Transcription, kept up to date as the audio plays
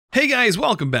Hey guys,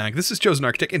 welcome back. This is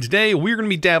ChosenArchitect, and today we're going to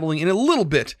be dabbling in a little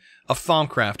bit of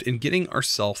Thaumcraft and getting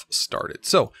ourselves started.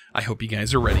 So, I hope you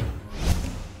guys are ready.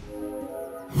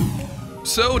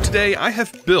 So today I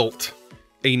have built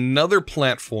another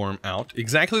platform out,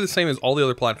 exactly the same as all the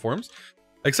other platforms,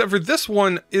 except for this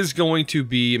one is going to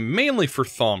be mainly for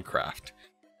Thaumcraft.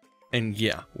 And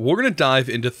yeah, we're going to dive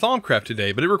into Thaumcraft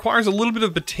today, but it requires a little bit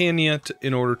of Botania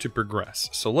in order to progress.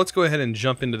 So let's go ahead and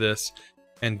jump into this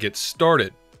and get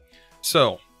started.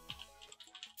 So,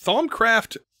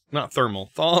 Thaumcraft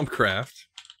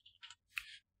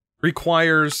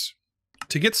requires,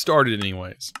 to get started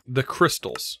anyways, the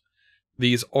crystals.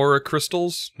 These aura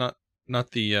crystals, not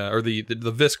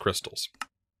the vis crystals.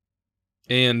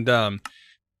 And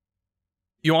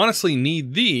you honestly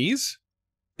need these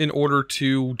in order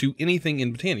to do anything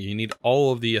in Botania. You need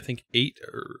all of the, I think, 8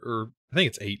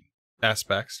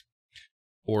 aspects,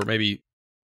 or maybe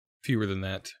fewer than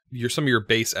that. Some of your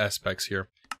base aspects here.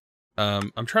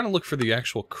 I'm trying to look for the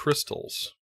actual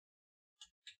crystals.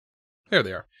 There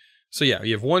they are. So yeah,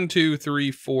 you have 1, 2,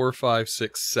 3, 4, 5,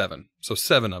 6, 7. So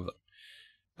 7 of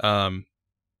them.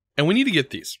 And we need to get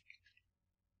these.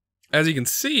 As you can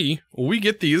see, we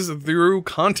get these through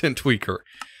Content Tweaker.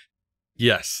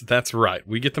 Yes, that's right.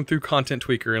 We get them through Content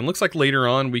Tweaker, and it looks like later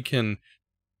on we can,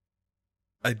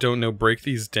 I don't know, break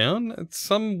these down. It's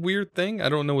some weird thing. I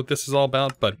don't know what this is all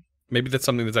about, but maybe that's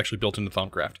something that's actually built into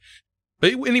Thaumcraft.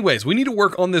 But anyways, we need to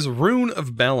work on this Rune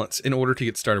of Balance in order to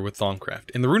get started with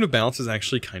Thaumcraft. And the Rune of Balance is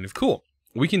actually kind of cool.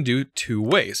 We can do 2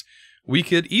 ways. We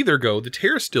could either go the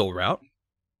Terra Steel route,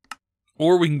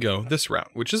 or we can go this route,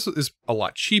 which is a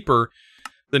lot cheaper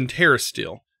than Terra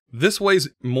Steel. This way is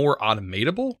more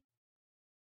automatable.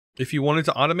 If you wanted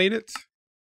to automate it,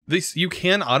 you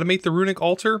can automate the Runic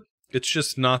Altar. It's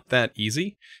just not that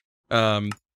easy.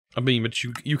 But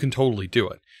you can totally do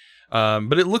it.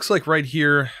 But it looks like right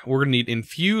here, we're going to need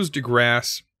infused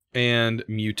grass and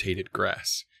mutated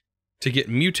grass. To get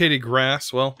mutated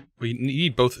grass, well, we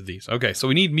need both of these. Okay, so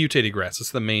we need mutated grass.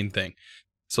 That's the main thing.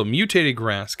 So mutated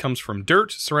grass comes from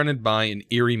dirt surrounded by an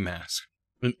eerie mask.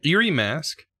 An eerie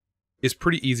mask is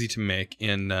pretty easy to make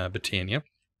in Botania.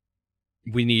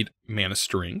 We need mana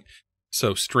string.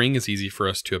 So string is easy for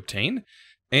us to obtain.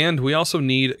 And we also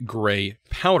need gray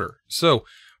powder. So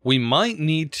we might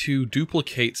need to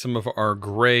duplicate some of our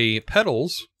gray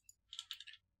petals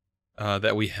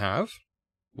that we have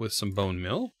with some bone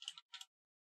meal,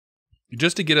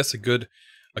 just to get us a good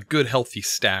healthy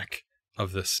stack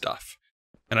of this stuff.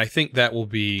 And I think that will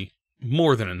be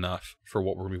more than enough for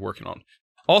what we're going to be working on.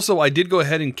 Also, I did go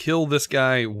ahead and kill this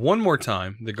guy one more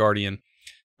time, the Guardian,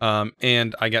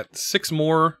 and I got 6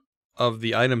 more of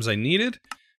the items I needed,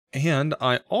 and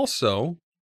I also,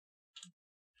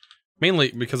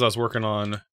 mainly because I was working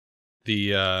on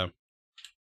the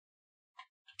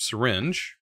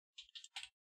syringe.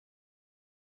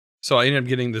 So I ended up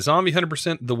getting the zombie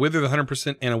 100%, the wither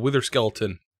 100%, and a wither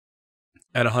skeleton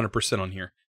at 100% on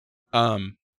here.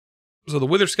 So the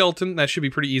wither skeleton, that should be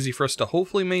pretty easy for us to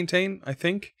hopefully maintain, I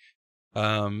think.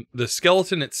 The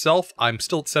skeleton itself, I'm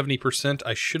still at 70%.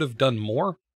 I should have done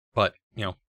more, but, you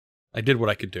know, I did what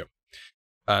I could do.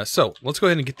 So, let's go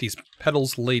ahead and get these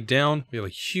petals laid down. We have a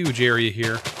huge area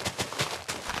here.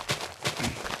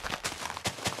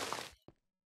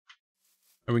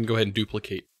 And we can go ahead and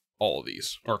duplicate all of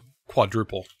these. Or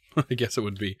quadruple, I guess it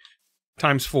would be.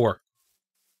 Times 4.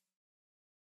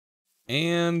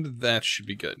 And that should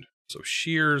be good. So,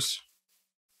 shears.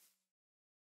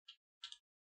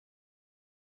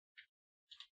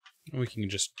 And we can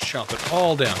just chop it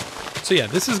all down. So yeah,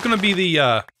 this is going to be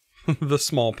the the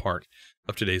small part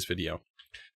of today's video.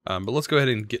 But let's go ahead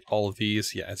and get all of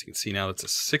these. Yeah, as you can see now, it's a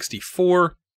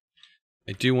 64.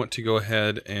 I do want to go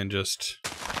ahead and just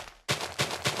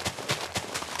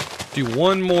do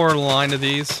one more line of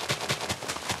these.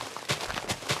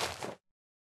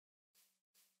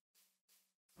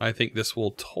 I think this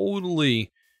will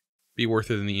totally be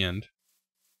worth it in the end.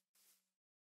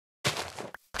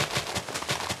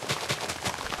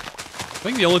 I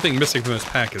think the only thing missing from this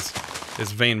pack is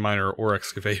vein miner or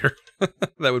excavator.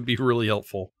 That would be really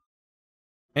helpful.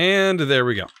 And there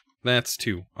we go. That's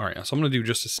 2. Alright, so I'm going to do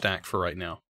just a stack for right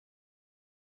now.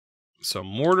 So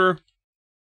mortar.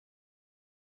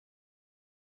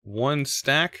 1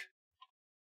 stack.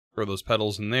 Throw those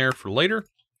petals in there for later.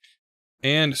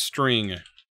 And string.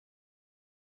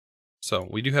 So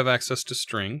we do have access to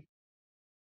string.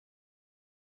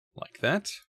 Like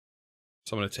that.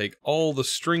 So I'm going to take all the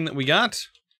string that we got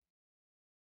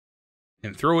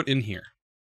and throw it in here.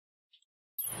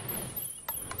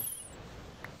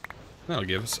 That'll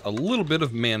give us a little bit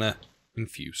of mana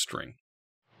infused string.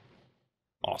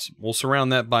 Awesome. We'll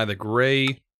surround that by the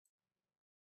gray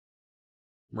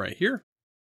right here.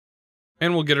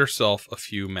 And we'll get ourselves a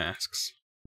few masks.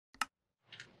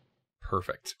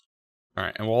 Perfect.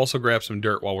 Alright, and we'll also grab some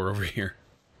dirt while we're over here.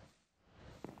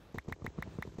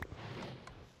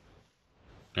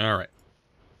 Alright.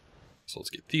 So let's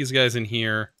get these guys in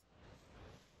here.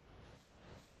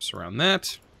 Surround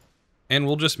that. And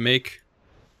we'll just make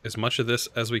as much of this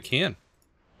as we can.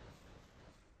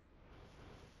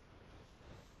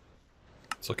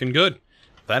 It's looking good.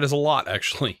 That is a lot,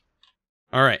 actually.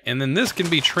 Alright, and then this can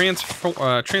be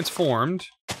transformed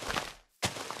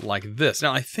like this.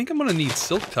 Now, I think I'm going to need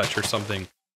Silk Touch or something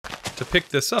to pick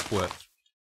this up with.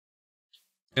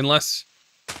 Unless...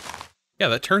 yeah,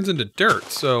 that turns into dirt,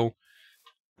 so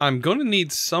I'm going to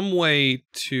need some way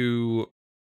to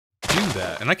do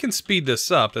that. And I can speed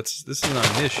this up. This is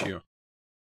not an issue.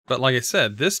 But like I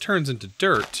said, this turns into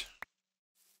dirt.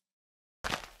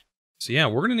 So yeah,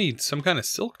 we're going to need some kind of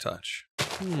Silk Touch.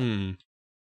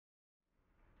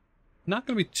 Not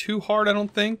going to be too hard, I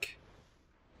don't think.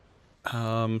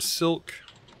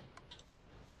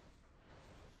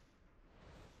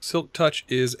 Silk Touch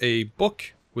is a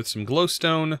book with some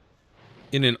glowstone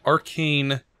in an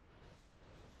arcane...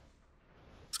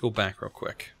 let's go back real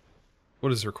quick. What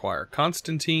does it require?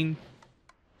 Constantine,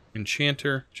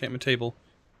 Enchanter, enchantment table.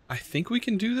 I think we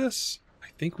can do this. I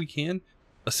think we can.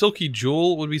 A silky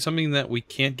jewel would be something that we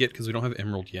can't get because we don't have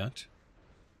emerald yet.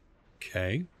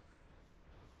 Okay.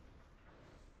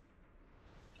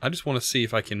 I just want to see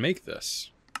if I can make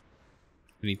this.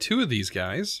 We need 2 of these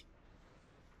guys.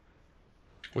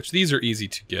 Which these are easy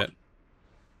to get.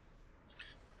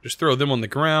 Just throw them on the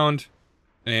ground,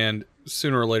 and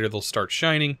sooner or later they'll start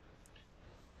shining.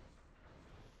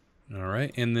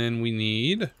 Alright, and then we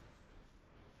need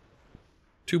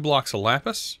 2 blocks of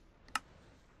lapis.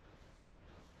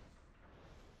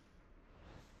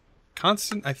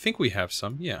 Constant, I think we have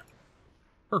some, yeah.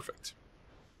 Perfect.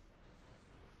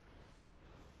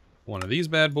 1 of these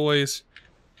bad boys.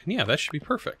 And yeah, that should be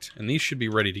perfect. And these should be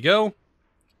ready to go.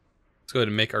 Let's go ahead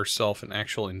and make ourselves an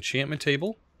actual enchantment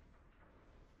table.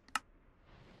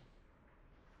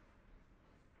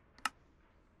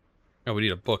 Oh, we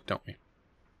need a book, don't we?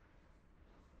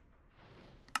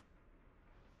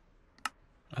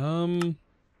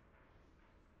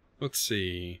 Let's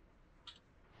see.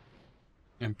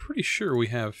 I'm pretty sure we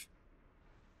have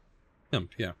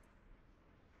hemp, yeah.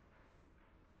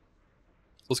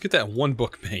 Let's get that 1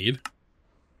 book made.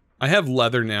 I have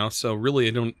leather now, so really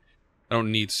I don't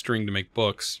need string to make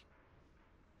books.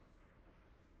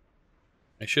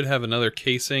 I should have another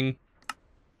casing.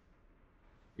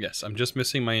 Yes, I'm just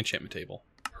missing my enchantment table.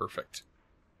 Perfect.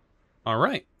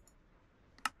 Alright.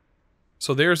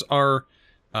 So there's our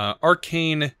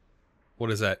arcane...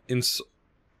 what is that?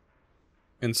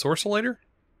 Ensorcellator?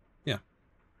 Yeah.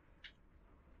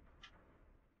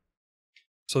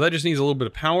 So that just needs a little bit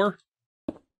of power.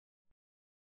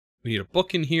 We need a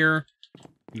book in here.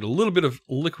 We need a little bit of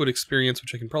liquid experience,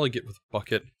 which I can probably get with a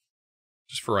bucket.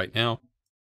 Just for right now.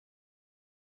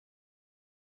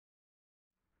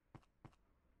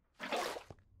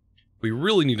 We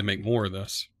really need to make more of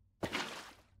this.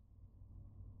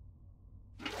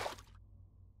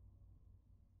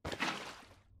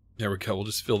 There we go. We'll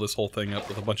just fill this whole thing up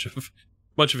with a bunch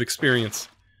of experience.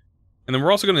 And then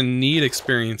we're also going to need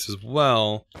experience as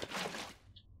well.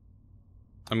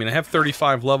 I mean, I have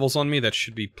 35 levels on me. That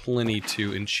should be plenty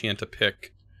to enchant a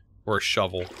pick or a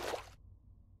shovel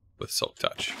with Silk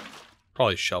Touch.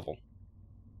 Probably a shovel.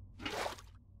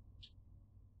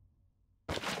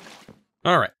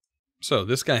 Alright. So,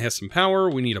 this guy has some power.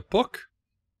 We need a book.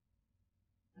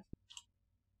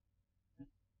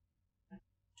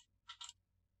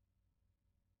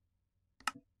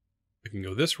 We can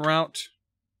go this route.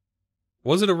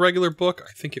 Was it a regular book?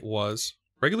 I think it was.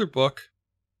 Regular book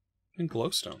and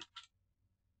glowstone.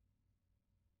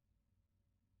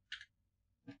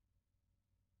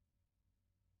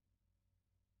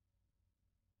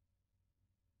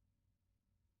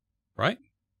 Right?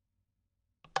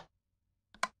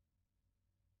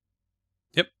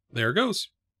 Yep, there it goes.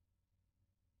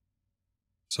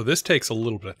 So this takes a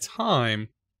little bit of time,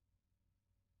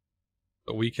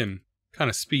 but we can kind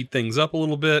of speed things up a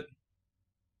little bit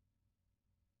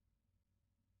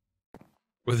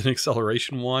with an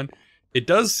acceleration wand. It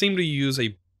does seem to use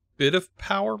a bit of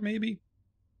power, maybe.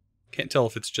 Can't tell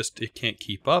if it's just it can't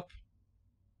keep up.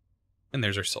 And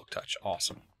there's our Silk Touch.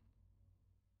 Awesome.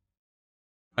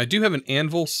 I do have an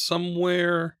anvil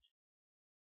somewhere.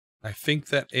 I think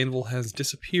that anvil has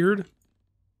disappeared.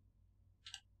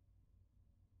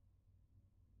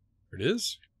 There it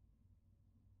is.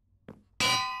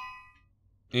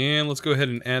 And let's go ahead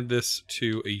and add this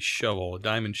to a shovel, a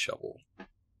diamond shovel.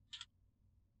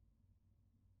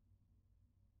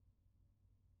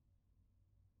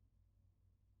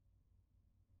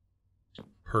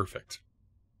 Perfect.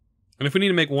 And if we need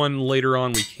to make one later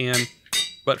on, we can.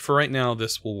 But for right now,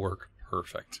 this will work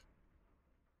perfect.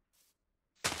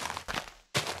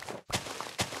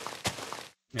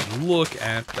 And look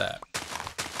at that.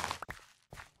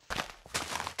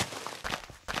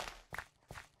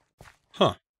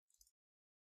 Huh.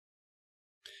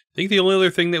 I think the only other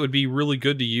thing that would be really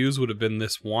good to use would have been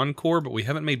this wand core, but we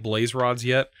haven't made blaze rods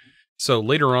yet. So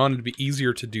later on, it'd be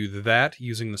easier to do that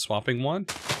using the swapping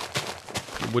wand.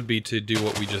 It would be to do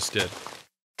what we just did.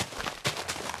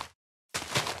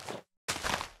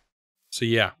 So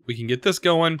yeah, we can get this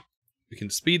going. We can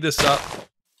speed this up.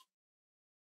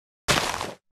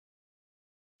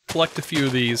 Collect a few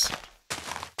of these.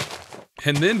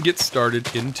 And then get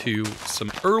started into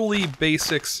some early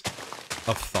basics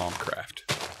of Thaumcraft.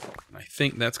 And I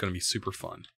think that's going to be super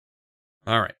fun.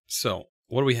 Alright, so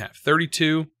what do we have?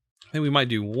 32. I think we might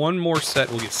do one more set.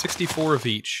 We'll get 64 of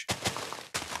each.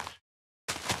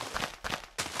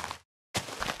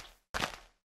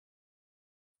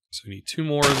 So we need 2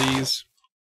 more of these.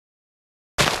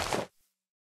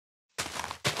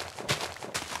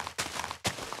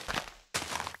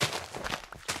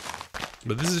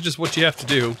 But this is just what you have to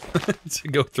do to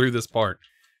go through this part.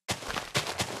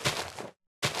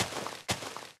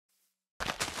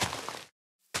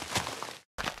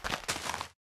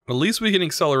 At least we get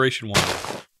acceleration 1.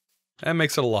 That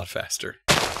makes it a lot faster.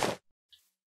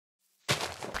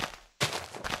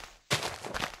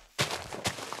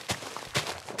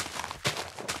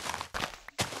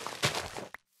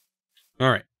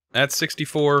 Alright, that's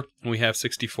 64, and we have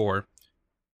 64.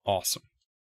 Awesome.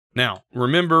 Now,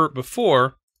 remember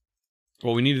before,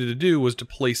 what we needed to do was to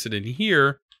place it in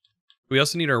here. We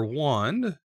also need our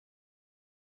wand.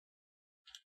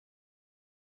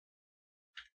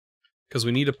 Because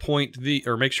we need to point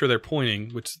or make sure they're pointing,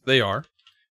 which they are.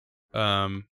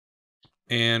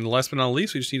 And last but not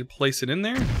least, we just need to place it in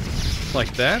there,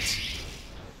 like that.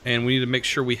 And we need to make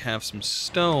sure we have some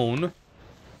stone.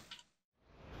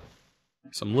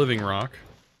 Some living rock.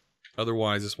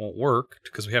 Otherwise, this won't work,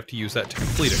 because we have to use that to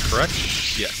complete it, correct?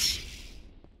 Yes.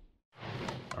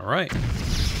 Alright.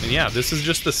 And yeah, this is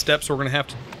just the steps we're going to have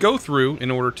to go through in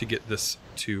order to get this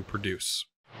to produce.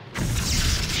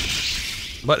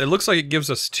 But it looks like it gives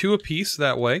us 2 apiece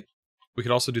that way. We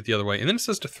could also do it the other way. And then it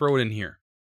says to throw it in here.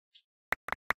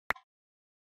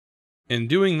 In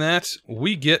doing that,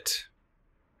 we get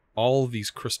all of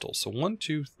these crystals. So 1,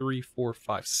 2, 3, 4,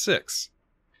 5, 6.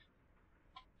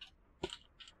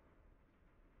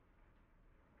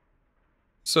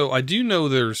 So I do know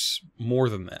there's more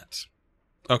than that.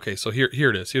 Okay, so here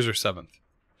it is. Here's our 7th.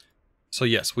 So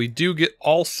yes, we do get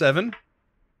all 7.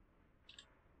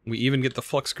 We even get the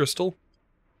flux crystal.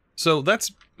 So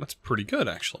that's pretty good,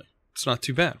 actually. It's not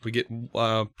too bad. We get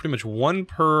pretty much 1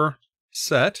 per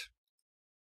set.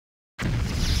 And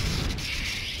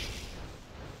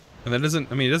that doesn't,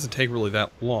 I mean, it doesn't take really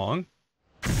that long.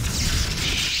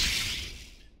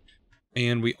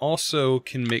 And we also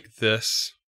can make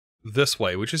this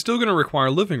way, which is still going to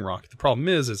require living rock. The problem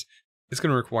is it's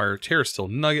going to require terrasteel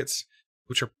nuggets,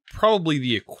 which are probably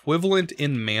the equivalent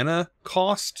in mana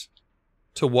cost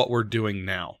to what we're doing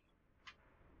now.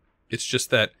 It's just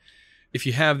that if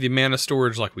you have the mana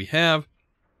storage like we have,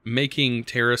 making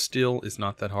terrasteel is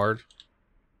not that hard.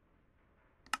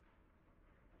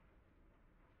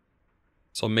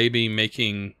 So maybe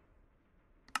making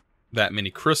that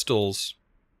many crystals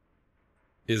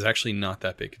is actually not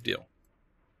that big a deal.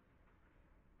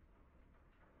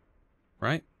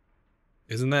 Right?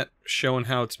 Isn't that showing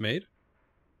how it's made?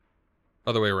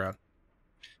 Other way around.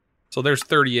 So there's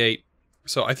 38.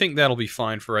 So I think that'll be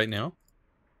fine for right now.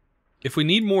 If we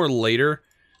need more later,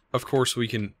 of course we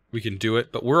can do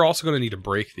it, but we're also going to need to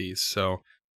break these, so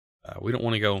we don't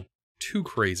want to go too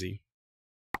crazy.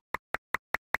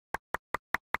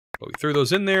 But we threw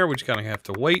those in there, we just kind of have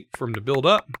to wait for them to build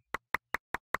up.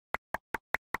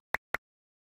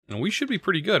 And we should be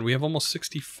pretty good. We have almost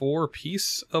 64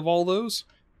 apiece of all those.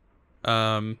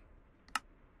 I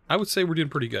would say we're doing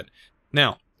pretty good.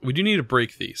 Now, we do need to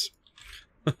break these.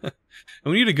 And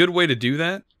we need a good way to do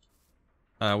that.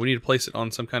 We need to place it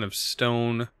on some kind of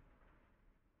stone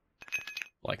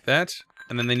like that.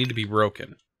 And then they need to be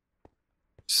broken.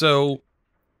 So,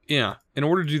 yeah, in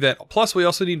order to do that, plus we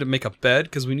also need to make a bed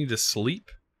because we need to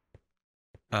sleep.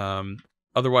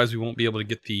 Otherwise we won't be able to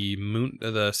get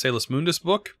the Salus Mundus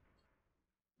book.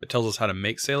 It tells us how to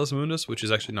make Salus Mundus, which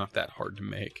is actually not that hard to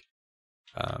make.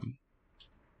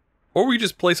 Or we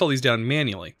just place all these down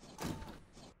manually.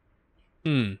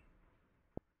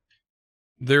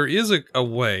 There is a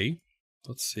way.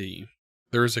 Let's see.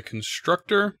 There is a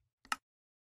constructor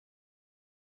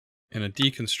and a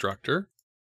deconstructor.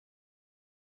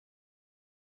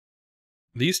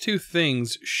 These two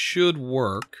things should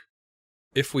work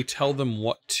if we tell them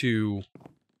what to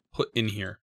put in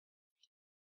here.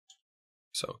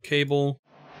 So, cable.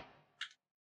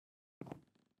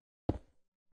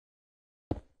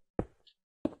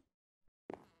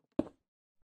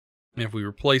 And if we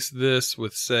replace this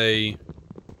with, say,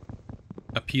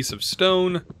 a piece of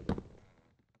stone.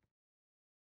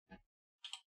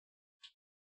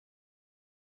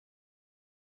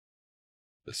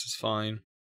 This is fine.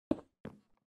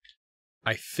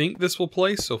 I think this will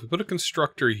place, so if we put a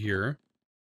constructor here,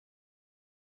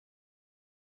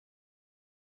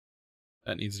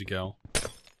 that needs to go.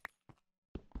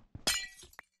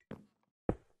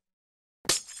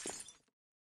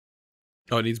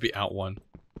 Oh, it needs to be out one.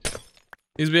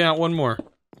 Needs to be out one more.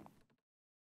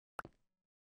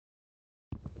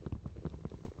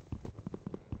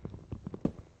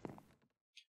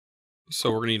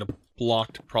 So we're gonna need a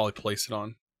block to probably place it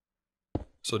on.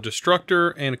 So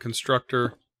destructor and a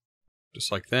constructor,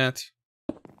 just like that.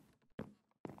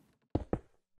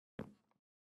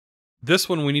 This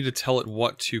one we need to tell it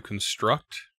what to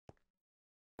construct.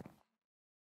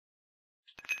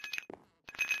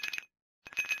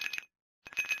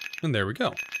 And there we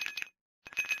go.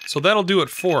 So that'll do it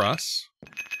for us.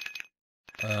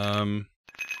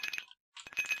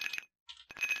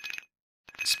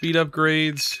 Speed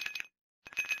upgrades.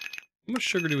 How much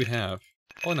sugar do we have?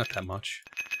 Oh, not that much.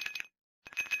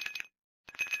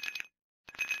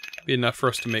 Be enough for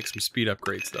us to make some speed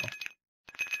upgrades, though.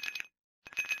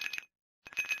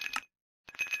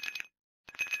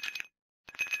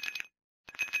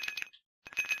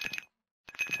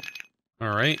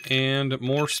 Alright, and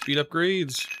more speed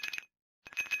upgrades.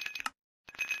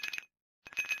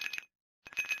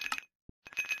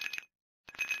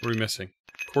 What are we missing?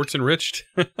 Quartz enriched?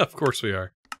 Of course we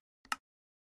are.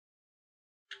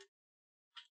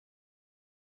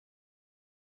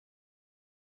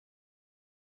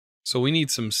 So we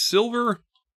need some silver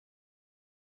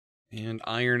and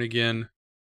iron again.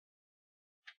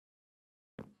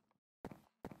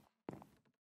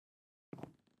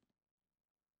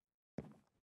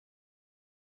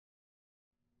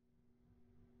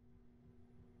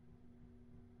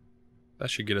 That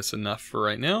should get us enough for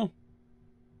right now.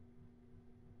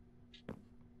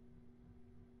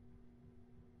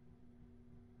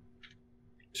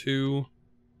 Two.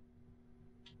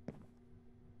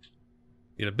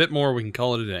 Get a bit more, we can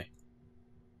call it a day.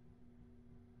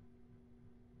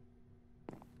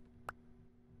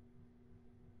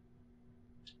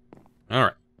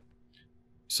 Alright.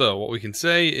 So, what we can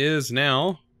say is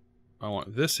now, I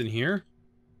want this in here.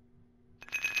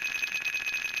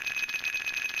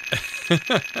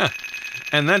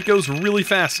 And that goes really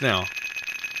fast now.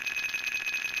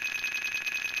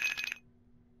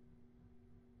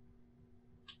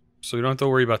 So we don't have to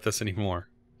worry about this anymore.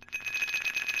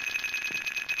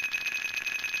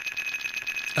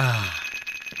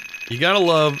 You gotta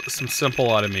love some simple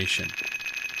automation.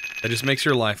 That just makes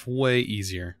your life way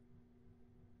easier.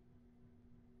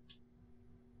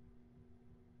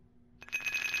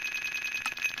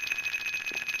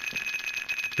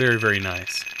 Very, very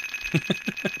nice.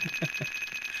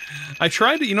 I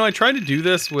tried to do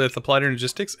this with Applied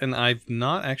Energistics, and I've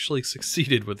not actually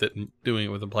succeeded with it, doing it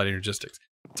with Applied Energistics.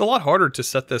 It's a lot harder to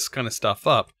set this kind of stuff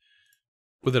up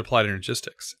with Applied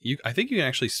Energistics. I think you can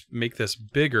actually make this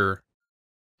bigger,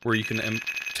 where you can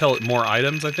tell it more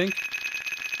items, I think,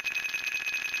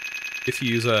 if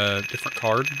you use a different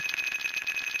card.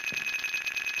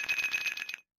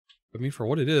 I mean, for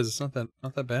what it is, it's not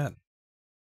that bad.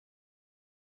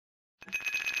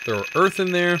 Throw earth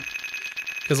in there,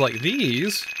 because like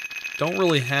these don't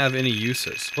really have any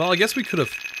uses. Well, I guess we could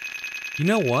have. You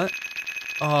know what?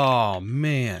 Oh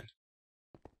man,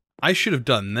 I should have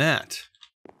done that.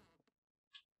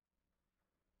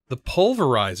 The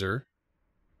pulverizer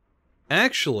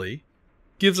actually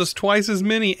gives us twice as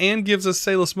many and gives us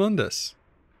Salus Mundus.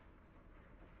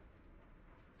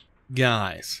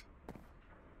 Guys.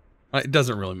 It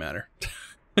doesn't really matter.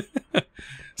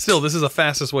 Still, this is the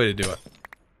fastest way to do it.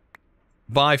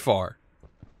 By far.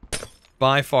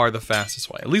 By far the fastest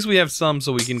way. At least we have some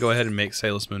so we can go ahead and make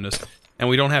Salus Mundus. And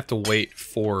we don't have to wait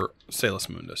for Salus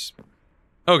Mundus.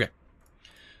 Okay.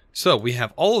 So, we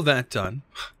have all of that done.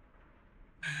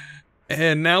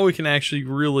 And now we can actually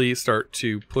really start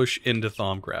to push into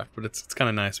Thaumcraft. But it's kind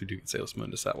of nice we do get Salus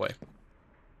Mundus that way.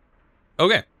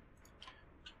 Okay.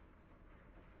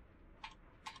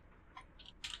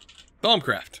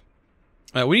 Thaumcraft.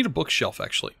 We need a bookshelf,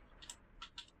 actually.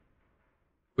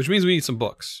 Which means we need some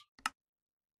books.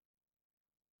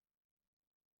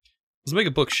 Let's make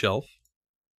a bookshelf.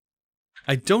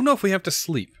 I don't know if we have to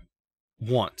sleep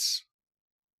once.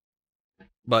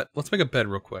 But let's make a bed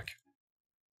real quick.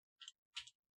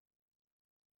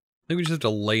 I think we just have to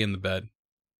lay in the bed.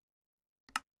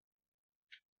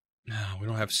 No, we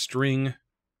don't have string.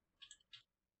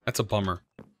 That's a bummer.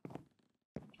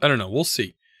 I don't know, we'll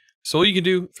see. So what you can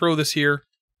do, throw this here.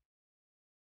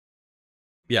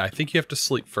 Yeah, I think you have to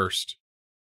sleep first.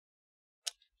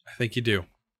 I think you do.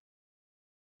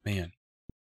 Man.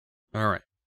 Alright.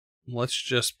 Let's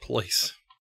just place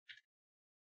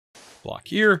block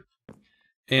here.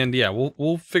 And yeah,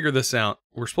 we'll figure this out.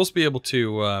 We're supposed to be able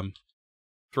to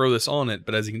throw this on it,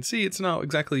 but as you can see, it's not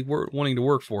exactly wanting to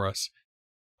work for us.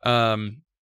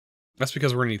 That's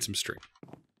because we're going to need some string.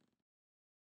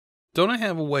 Don't I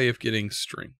have a way of getting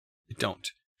string? I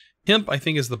don't. Hemp, I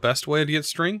think, is the best way to get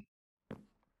string. And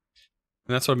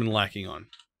that's what I've been lacking on.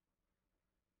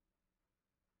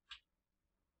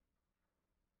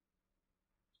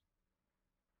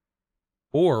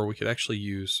 Or we could actually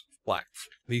use flax.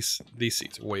 These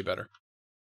seeds are way better.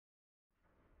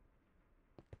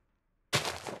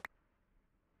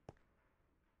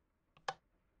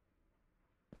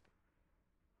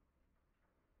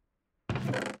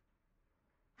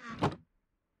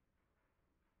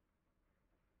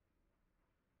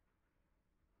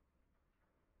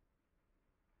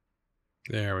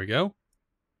 There we go.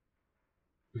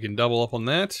 We can double up on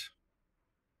that.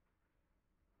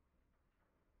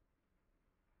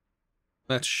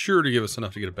 That's sure to give us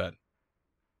enough to get a bed.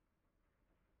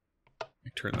 Let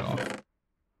me turn that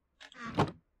off.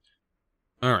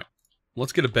 Alright.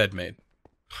 Let's get a bed made.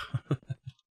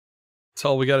 That's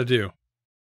all we gotta do.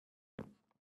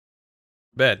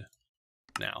 Bed.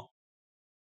 Now.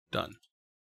 Done.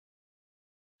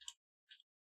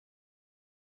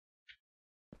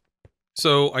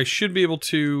 So I should be able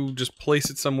to just place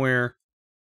it somewhere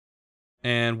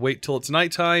and wait till it's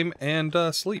nighttime and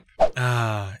sleep.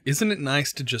 Isn't it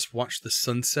nice to just watch the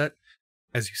sunset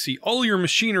as you see all your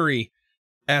machinery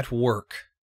at work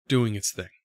doing its thing?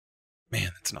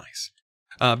 Man, that's nice.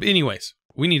 But anyways,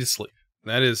 we need to sleep.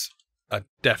 That is a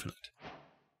definite.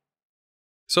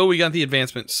 So we got the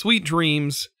advancement, sweet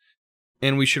dreams,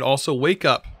 and we should also wake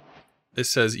up. It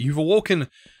says, you've awoken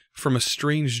from a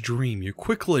strange dream. You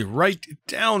quickly write it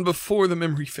down before the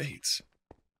memory fades.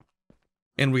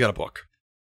 And we got a book.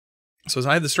 So as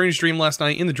I had the strange dream last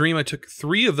night, in the dream I took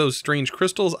 3 of those strange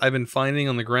crystals I've been finding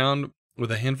on the ground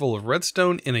with a handful of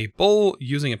redstone in a bowl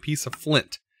using a piece of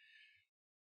flint.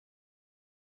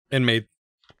 And made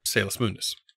Salus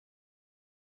Mundus.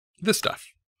 This stuff.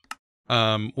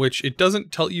 Which it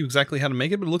doesn't tell you exactly how to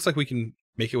make it, but it looks like we can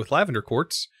make it with lavender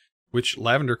quartz. Which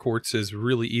lavender quartz is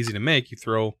really easy to make. You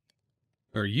throw,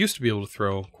 or you used to be able to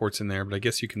throw quartz in there, but I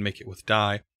guess you can make it with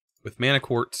dye. With mana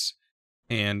quartz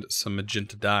and some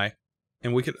magenta dye.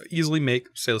 And we could easily make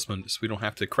Salus Mundus. We don't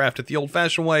have to craft it the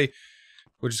old-fashioned way,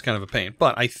 which is kind of a pain.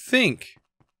 But I think,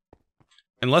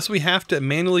 unless we have to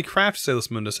manually craft Salus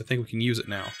Mundus, I think we can use it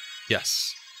now.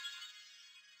 Yes.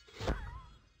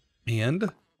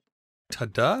 And,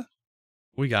 ta-da,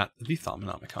 we got the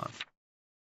Thaumanomicon.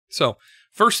 So,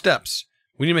 first steps.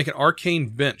 We need to make an arcane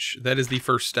bench. That is the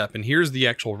first step. And here's the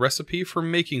actual recipe for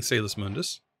making Salus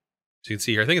Mundus. So you can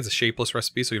see here, I think it's a shapeless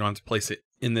recipe, so you don't have to place it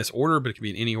in this order, but it can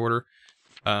be in any order.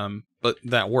 But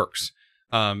that works.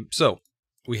 So,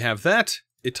 we have that.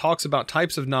 It talks about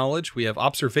types of knowledge. We have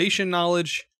observation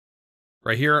knowledge.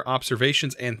 Right here,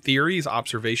 observations and theories.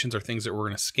 Observations are things that we're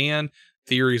going to scan.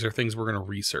 Theories are things we're going to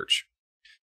research.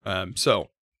 So,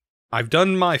 I've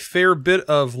done my fair bit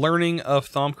of learning of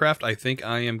Thaumcraft. I think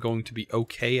I am going to be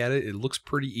okay at it. It looks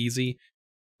pretty easy.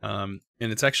 And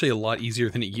it's actually a lot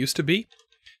easier than it used to be.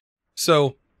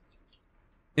 So,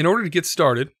 in order to get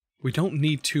started, we don't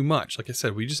need too much. Like I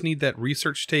said, we just need that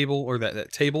research table, or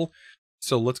that table.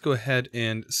 So let's go ahead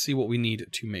and see what we need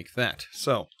to make that.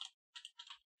 So,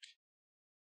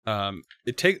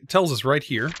 it tells us right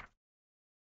here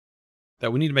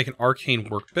that we need to make an arcane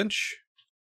workbench.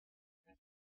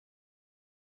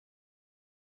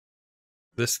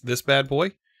 This bad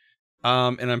boy.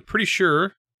 And I'm pretty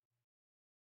sure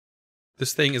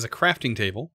this thing is a crafting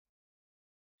table.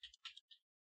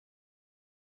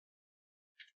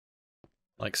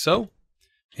 Like so.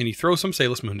 And you throw some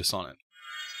Salus Mundus on it.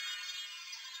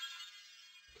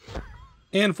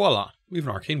 And voila, we have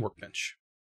an arcane workbench.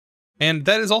 And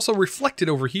that is also reflected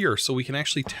over here, so we can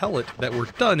actually tell it that we're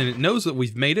done, and it knows that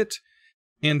we've made it.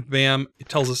 And bam, it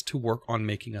tells us to work on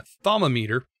making a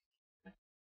thermometer,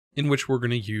 in which we're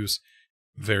going to use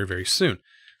very, very soon.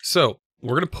 So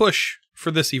we're going to push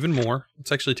for this even more.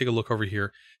 Let's actually take a look over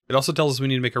here. It also tells us we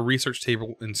need to make a research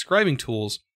table and scribing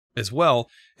tools as well,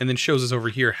 and then shows us over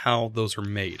here how those are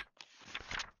made.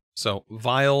 So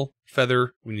vial,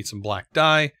 feather, we need some black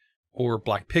dye, or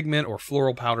black pigment, or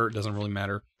floral powder, it doesn't really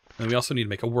matter. And we also need to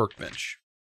make a workbench.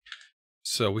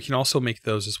 So we can also make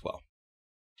those as well.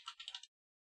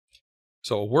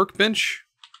 So a workbench,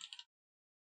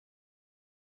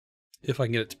 if I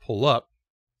can get it to pull up,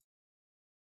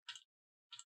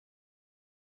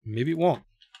 maybe it won't.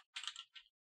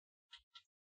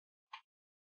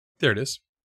 There it is.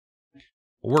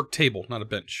 A work table, not a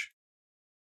bench.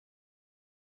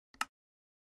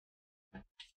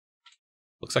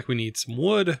 Looks like we need some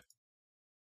wood.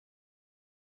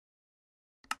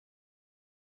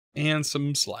 And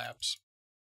some slabs.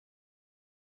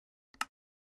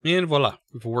 And voila,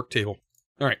 we have a work table.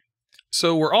 Alright,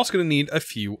 so we're also going to need a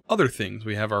few other things.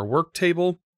 We have our work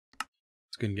table.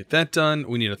 Let's go and get that done.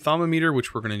 We need a thermometer,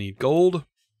 which we're going to need gold.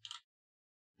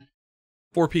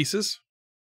 4 pieces.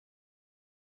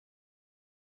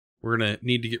 We're going to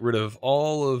need to get rid of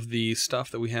all of the stuff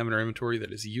that we have in our inventory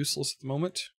that is useless at the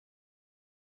moment.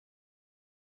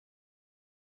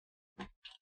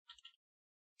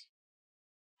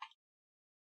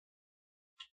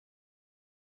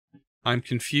 I'm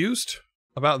confused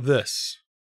about this.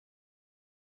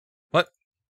 What?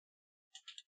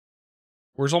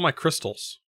 Where's all my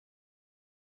crystals?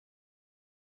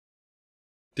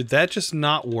 Did that just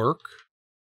not work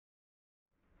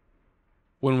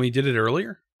when we did it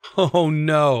earlier? Oh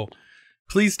no.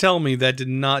 Please tell me that did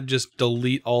not just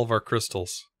delete all of our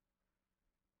crystals.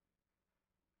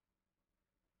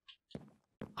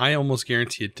 I almost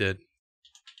guarantee it did.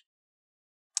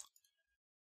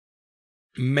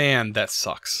 Man, that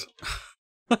sucks.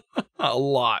 A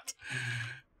lot.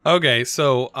 Okay,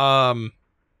 so,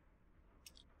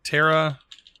 Tara,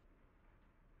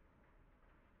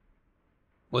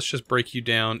 let's just break you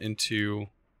down into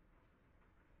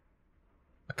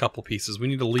a couple pieces. We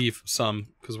need to leave some,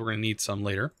 because we're going to need some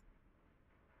later.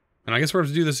 And I guess we're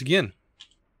going to do this again.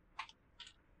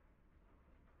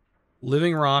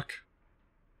 Living rock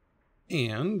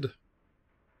and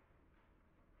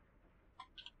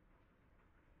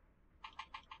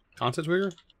content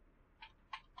trigger?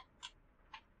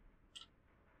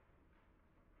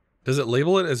 Does it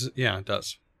label it as... Yeah, it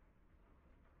does.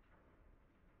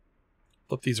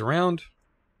 Flip these around.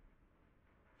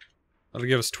 That'll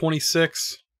give us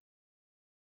 26.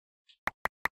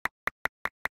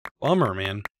 Bummer,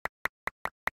 man.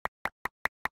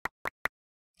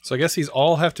 So I guess these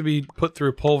all have to be put through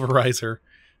a pulverizer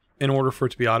in order for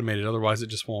it to be automated. Otherwise, it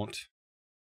just won't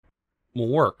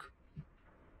work.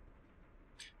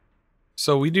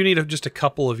 So we do need just a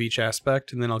couple of each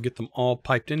aspect, and then I'll get them all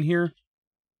piped in here.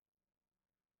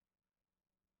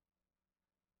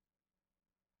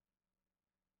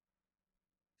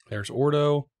 There's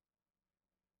Ordo.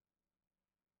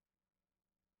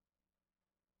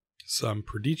 Some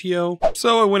Perditio.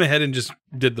 So I went ahead and just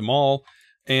did them all,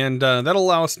 and that'll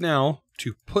allow us now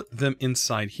to put them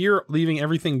inside here, leaving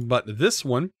everything but this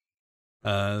one,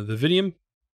 the Vidium,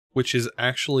 which is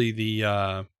actually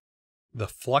the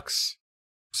flux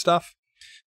stuff.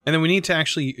 And then we need to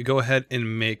actually go ahead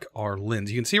and make our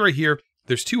lens. You can see right here,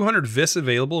 there's 200 vis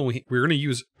available, and we're going to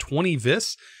use 20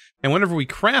 vis. And whenever we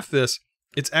craft this,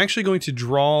 it's actually going to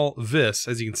draw vis,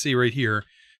 as you can see right here,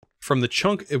 from the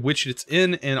chunk at which it's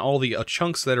in, and all the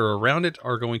chunks that are around it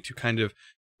are going to kind of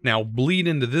now bleed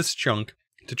into this chunk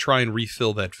to try and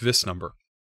refill that vis number.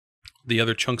 The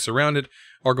other chunks around it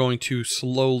are going to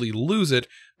slowly lose it,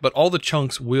 but all the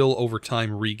chunks will over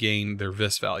time regain their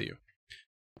vis value.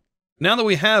 Now that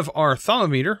we have our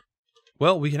thermometer,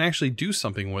 well, we can actually do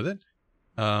something with it.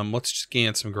 Let's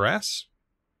scan some grass.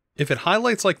 If it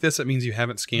highlights like this, it means you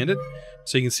haven't scanned it.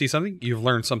 So you can see something. You've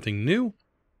learned something new.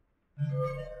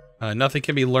 Nothing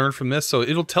can be learned from this, so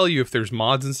it'll tell you if there's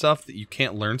mods and stuff that you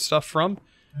can't learn stuff from.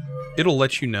 It'll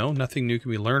let you know. Nothing new can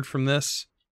be learned from this.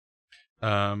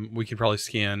 We can probably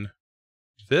scan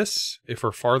this if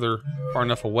we're far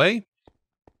enough away.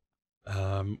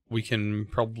 We can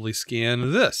probably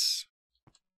scan this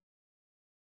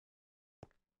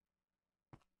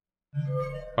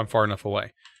if I'm far enough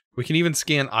away. We can even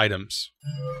scan items,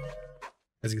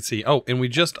 as you can see. Oh, and we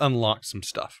just unlocked some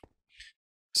stuff.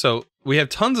 So we have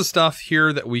tons of stuff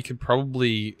here that we could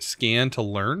probably scan to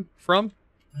learn from.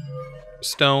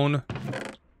 Stone.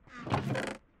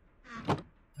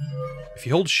 If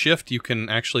you hold shift, you can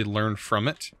actually learn from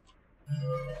it.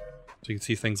 So you can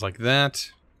see things like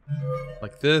that.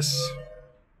 Like this.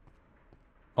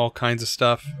 All kinds of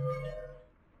stuff.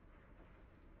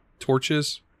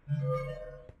 Torches.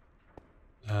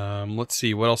 Let's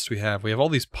see, what else do we have? We have all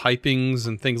these pipings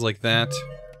and things like that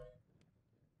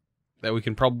that we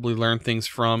can probably learn things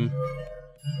from.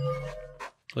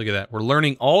 Look at that. We're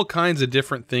learning all kinds of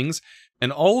different things,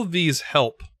 and all of these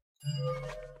help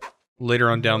later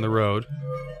on down the road.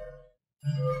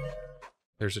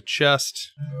 There's a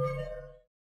chest.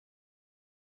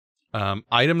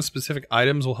 Specific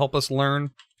items will help us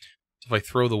learn. So if I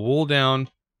throw the wool down,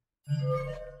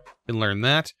 you can learn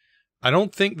that. I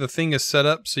don't think the thing is set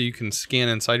up so you can scan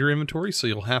inside your inventory, so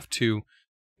you'll have to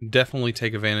definitely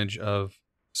take advantage of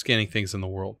scanning things in the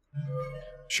world.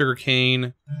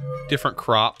 Sugarcane, different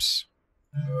crops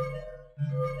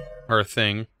are a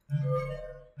thing.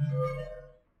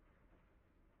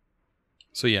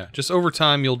 So yeah, just over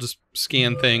time you'll just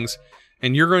scan things,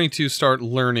 and you're going to start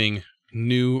learning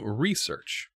new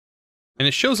research. And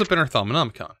it shows up in our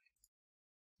Thaumcraft.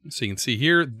 So you can see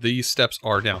here, these steps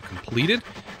are now completed.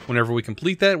 Whenever we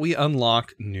complete that, we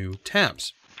unlock new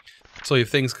tabs. So we have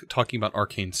things talking about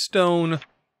arcane stone.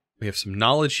 We have some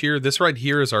knowledge here. This right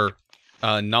here is our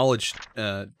knowledge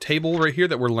table right here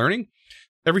that we're learning.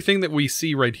 Everything that we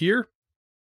see right here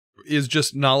is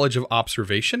just knowledge of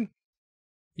observation.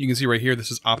 You can see right here,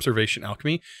 this is observation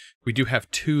alchemy. We do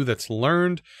have 2 that's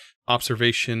learned.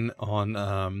 Observation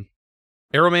on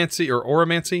aeromancy or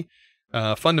oromancy,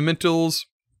 fundamentals.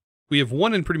 We have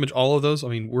 1 in pretty much all of those. I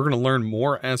mean, we're going to learn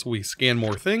more as we scan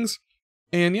more things.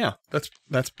 And yeah,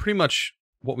 that's pretty much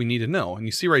what we need to know. And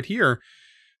you see right here,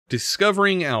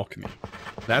 discovering alchemy.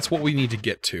 That's what we need to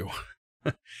get to.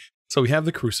 So we have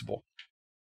the crucible.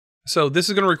 So this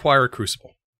is going to require a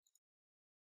crucible.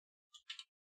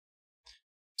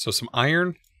 So some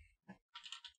iron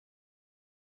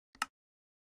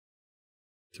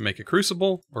to make a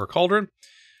crucible or a cauldron.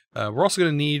 We're also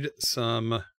going to need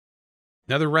some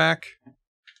netherrack.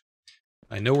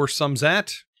 I know where some's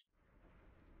at.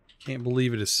 Can't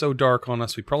believe it is so dark on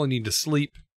us. We probably need to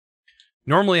sleep.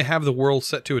 Normally I have the world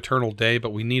set to eternal day,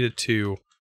 but we needed to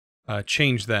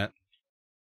change that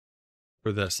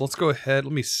for this. Let's go ahead.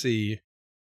 Let me see.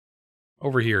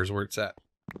 Over here is where it's at.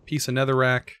 Piece of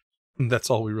netherrack. That's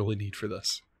all we really need for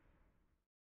this.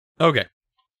 Okay.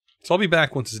 So I'll be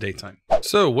back once it's daytime.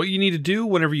 So what you need to do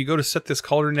whenever you go to set this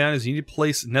cauldron down is you need to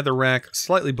place netherrack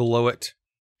slightly below it.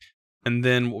 And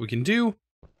then what we can do,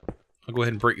 I'll go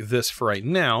ahead and break this for right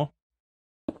now.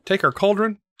 Take our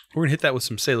cauldron. We're going to hit that with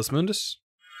some Salus Mundus.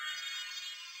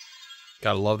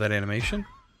 Gotta love that animation.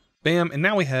 Bam, and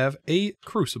now we have a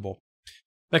crucible.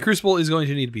 That crucible is going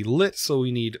to need to be lit, so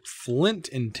we need flint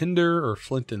and tinder, or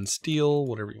flint and steel,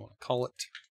 whatever you want to call it.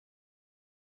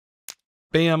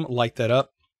 Bam, light that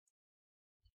up.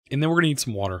 And then we're going to need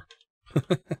some water.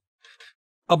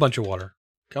 A bunch of water.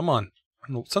 Come on.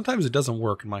 Sometimes it doesn't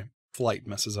work and my flight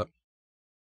messes up.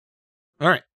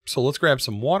 Alright, so let's grab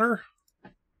some water.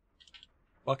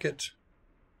 Bucket.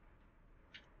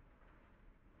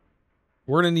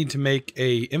 We're going to need to make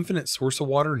an infinite source of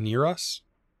water near us.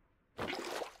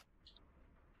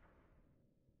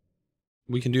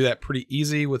 We can do that pretty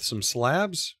easy with some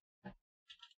slabs.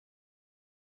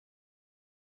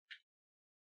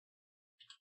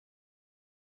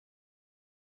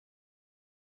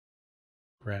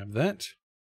 Grab that.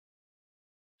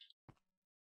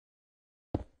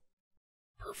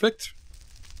 Perfect.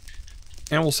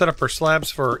 And we'll set up our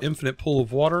slabs for our infinite pool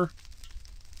of water.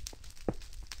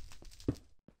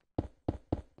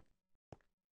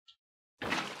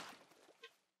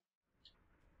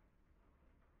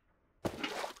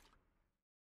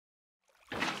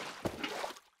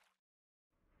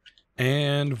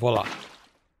 And voila.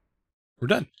 We're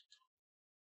done.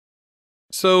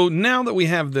 So now that we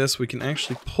have this, we can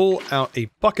actually pull out a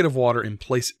bucket of water and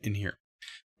place it in here.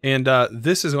 And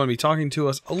this is going to be talking to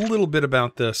us a little bit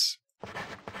about this.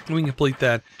 We can complete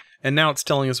that. And now it's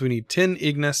telling us we need 10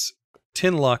 Ignis,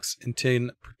 10 Lux, and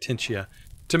 10 Potentia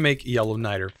to make Yellow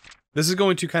Niter. This is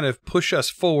going to kind of push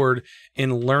us forward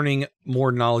in learning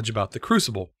more knowledge about the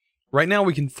Crucible. Right now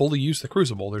we can fully use the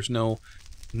Crucible. There's no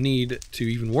need to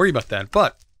even worry about that.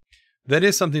 But that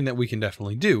is something that we can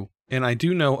definitely do. And I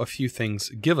do know a few things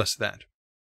give us that.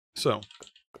 So,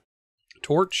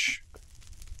 torch.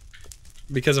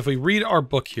 Because if we read our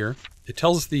book here, it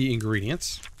tells us the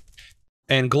ingredients.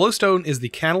 And glowstone is the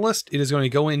catalyst. It is going to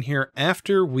go in here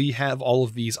after we have all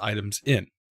of these items in.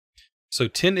 So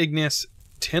 10 Ignis,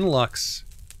 10 Lux,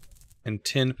 and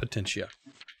 10 Potentia.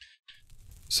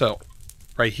 So,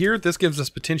 right here, this gives us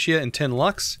Potentia and 10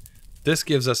 Lux. This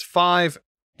gives us 5,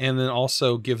 and then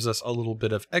also gives us a little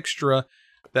bit of extra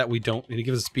that we don't... It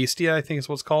gives us Bestia, I think is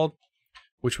what it's called,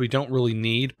 which we don't really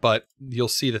need, but you'll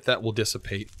see that that will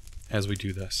dissipate as we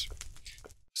do this.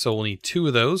 So we'll need 2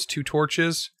 of those, 2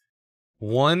 torches,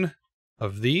 1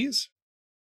 of these,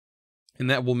 and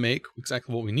that will make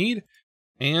exactly what we need,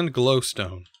 and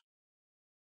glowstone.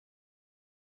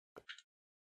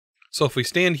 So if we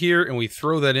stand here and we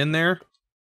throw that in there,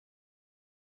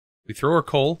 we throw our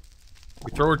coal,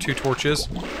 we throw our 2 torches,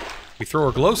 we throw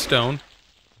our glowstone,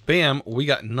 bam, we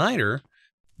got niter,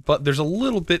 but there's a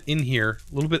little bit in here,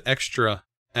 a little bit extra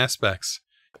aspects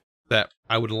that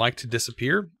I would like to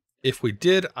disappear. If we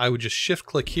did, I would just shift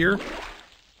click here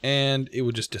and it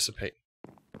would just dissipate,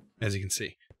 as you can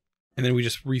see. And then we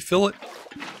just refill it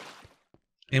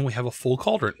and we have a full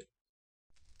cauldron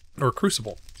or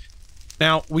crucible.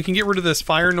 Now we can get rid of this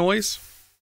fire noise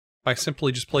by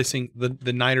simply just placing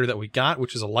the niter that we got,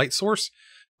 which is a light source,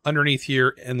 underneath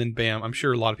here, and then bam. I'm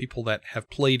sure a lot of people that have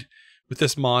played with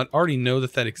this mod already know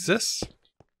that that exists.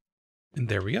 And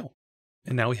there we go.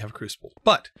 And now we have a crucible.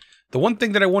 But the one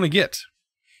thing that I want to get,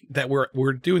 that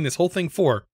we're doing this whole thing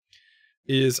for,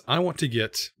 is I want to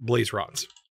get blaze rods.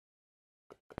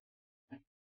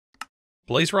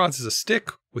 Blaze rods is a stick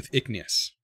with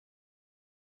igneous.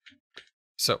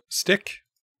 So stick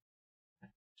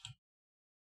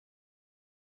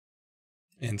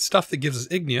and stuff that gives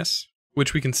us igneous,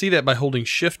 which we can see that by holding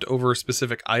shift over a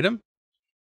specific item.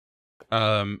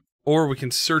 Or we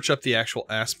can search up the actual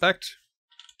aspect.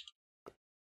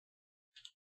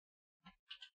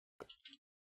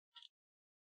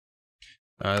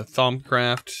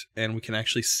 Thaumcraft, and we can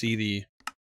actually see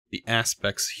the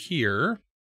aspects here.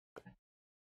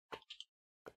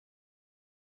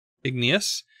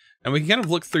 Igneous. And we can kind of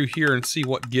look through here and see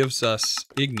what gives us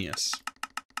igneous.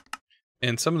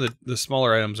 And some of the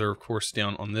smaller items are, of course,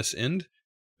 down on this end.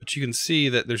 But you can see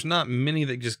that there's not many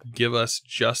that just give us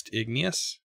just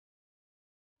igneous.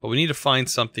 But we need to find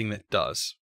something that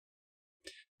does.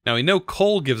 Now, we know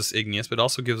coal gives us igneous, but it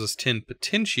also gives us tin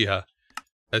potentia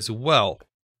as well.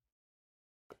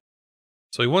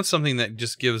 So we want something that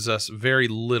just gives us very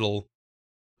little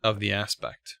of the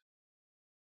aspect.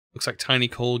 Looks like tiny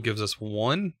coal gives us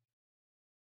 1.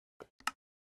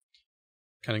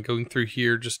 Kind of going through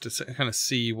here just to kind of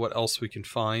see what else we can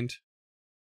find.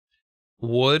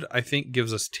 Wood, I think,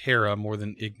 gives us terra more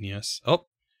than igneous. Oh,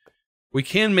 we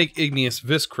can make igneous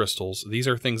vis crystals. These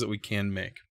are things that we can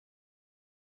make.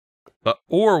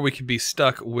 Or we could be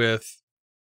stuck with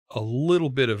a little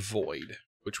bit of void,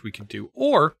 which we could do.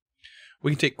 Or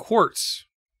we can take quartz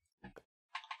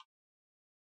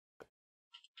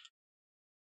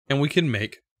and we can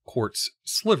make quartz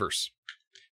slivers.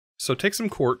 So take some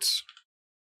quartz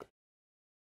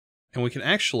and we can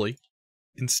actually,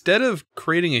 instead of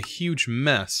creating a huge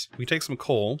mess, we take some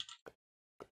coal.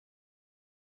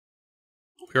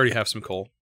 We already have some coal.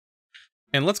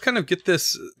 And let's kind of get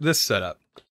this set up.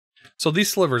 So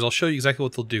these slivers, I'll show you exactly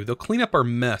what they'll do. They'll clean up our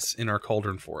mess in our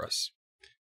cauldron for us.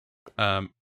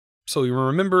 So you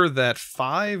remember that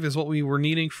 5 is what we were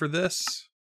needing for this.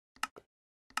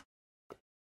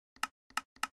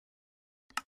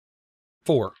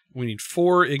 4. We need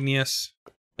 4 igneous.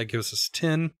 That gives us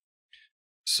 10.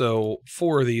 So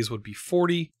 4 of these would be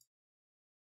 40.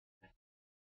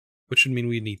 Which would mean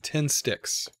we need 10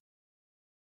 sticks.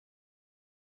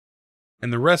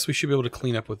 And the rest we should be able to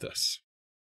clean up with this.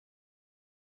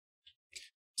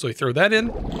 So we throw that in.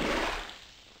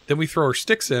 Then we throw our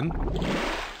sticks in.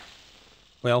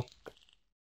 Well,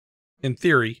 in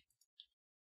theory,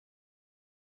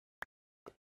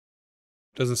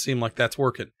 doesn't seem like that's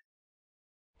working.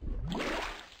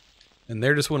 And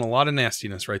there just went a lot of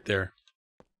nastiness right there.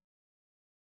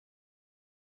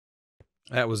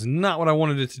 That was not what I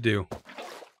wanted it to do.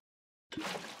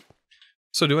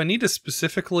 So do I need to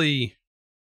specifically...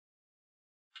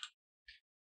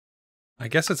 I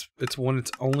guess it's when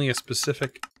it's only a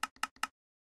specific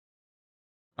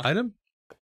item?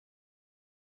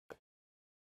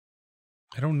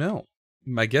 I don't know.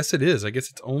 I guess it is. I guess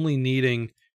it's only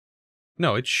needing...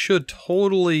 No, it should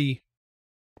totally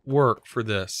work for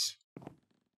this.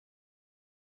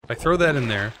 If I throw that in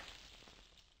there,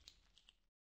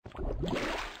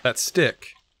 that stick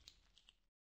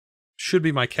should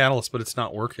be my catalyst, but it's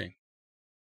not working.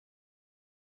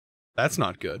 That's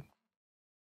not good.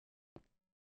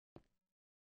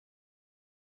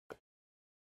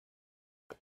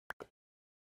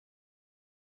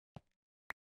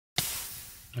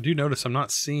 I do notice I'm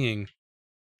not seeing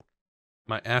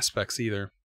my aspects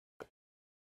either.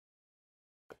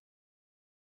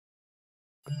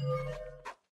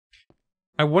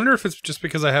 I wonder if it's just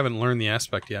because I haven't learned the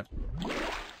aspect yet.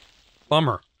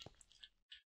 Bummer.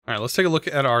 Alright, let's take a look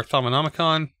at our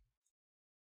Thaumonomicon.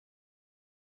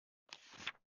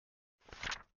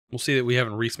 We'll see that we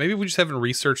haven't maybe we just haven't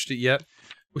researched it yet.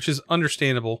 which is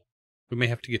understandable. We may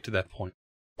have to get to that point.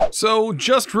 So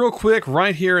just real quick,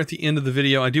 right here at the end of the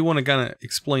video, I do want to kind of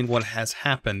explain what has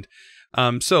happened.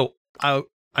 So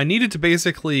I needed to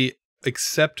basically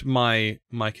accept my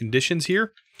conditions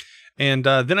here. And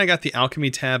then I got the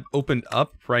Alchemy tab opened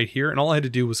up right here, and all I had to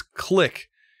do was click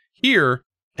here,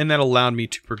 and that allowed me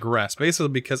to progress. Basically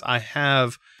because I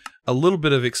have a little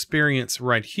bit of experience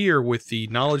right here with the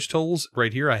knowledge totals.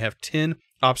 Right here I have 10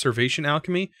 observation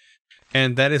alchemy,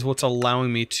 and that is what's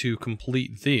allowing me to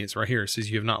complete these. Right here it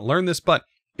says you have not learned this, but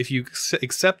if you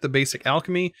accept the basic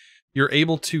alchemy, you're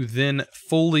able to then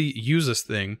fully use this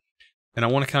thing. And I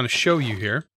want to kind of show you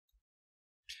here.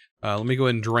 Let me go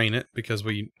ahead and drain it because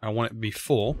I want it to be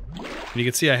full. And you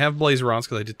can see I have blaze rods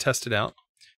because I did test it out.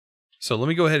 So let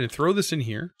me go ahead and throw this in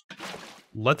here.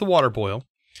 Let the water boil.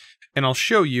 And I'll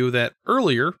show you that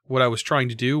earlier what I was trying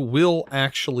to do will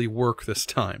actually work this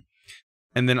time.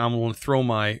 And then I'm going to throw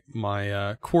my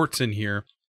quartz in here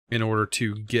in order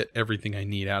to get everything I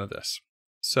need out of this.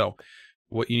 So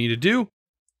what you need to do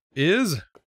is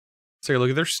take a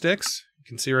look at their sticks. You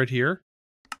can see right here.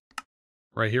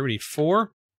 Right here we need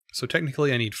 4. So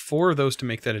technically I need 4 of those to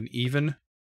make that an even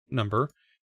number.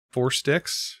 4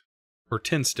 sticks, or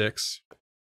 10 sticks.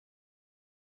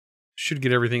 Should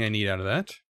get everything I need out of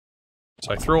that.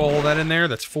 So I throw all that in there,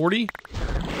 that's 40.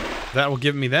 That will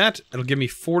give me that. It'll give me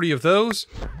 40 of those.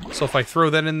 So if I throw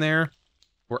that in there,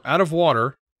 we're out of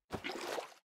water.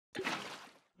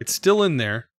 It's still in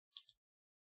there.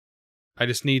 I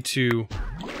just need to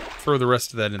throw the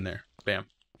rest of that in there. Bam.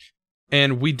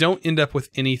 And we don't end up with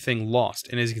anything lost.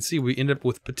 And as you can see, we end up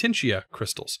with potentia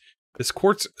crystals. This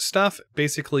quartz stuff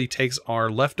basically takes our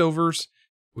leftovers,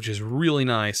 which is really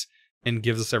nice, and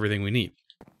gives us everything we need.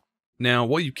 Now,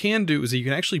 what you can do is that you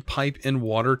can actually pipe in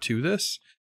water to this,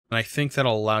 and I think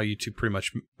that'll allow you to pretty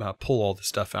much pull all the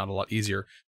stuff out a lot easier.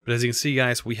 But as you can see,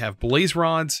 guys, we have blaze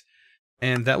rods,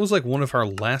 and that was like one of our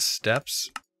last steps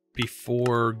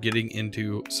before getting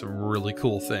into some really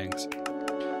cool things.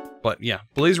 But yeah,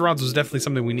 blaze rods was definitely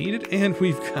something we needed, and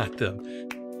we've got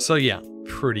them. So yeah,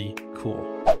 pretty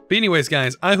cool. But anyways,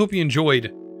 guys, I hope you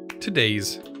enjoyed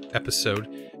today's episode.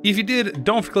 If you did,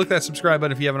 don't forget to click that subscribe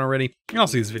button if you haven't already. And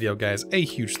also this video, guys, a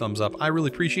huge thumbs up. I really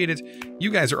appreciate it.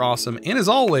 You guys are awesome. And as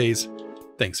always,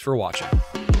 thanks for watching.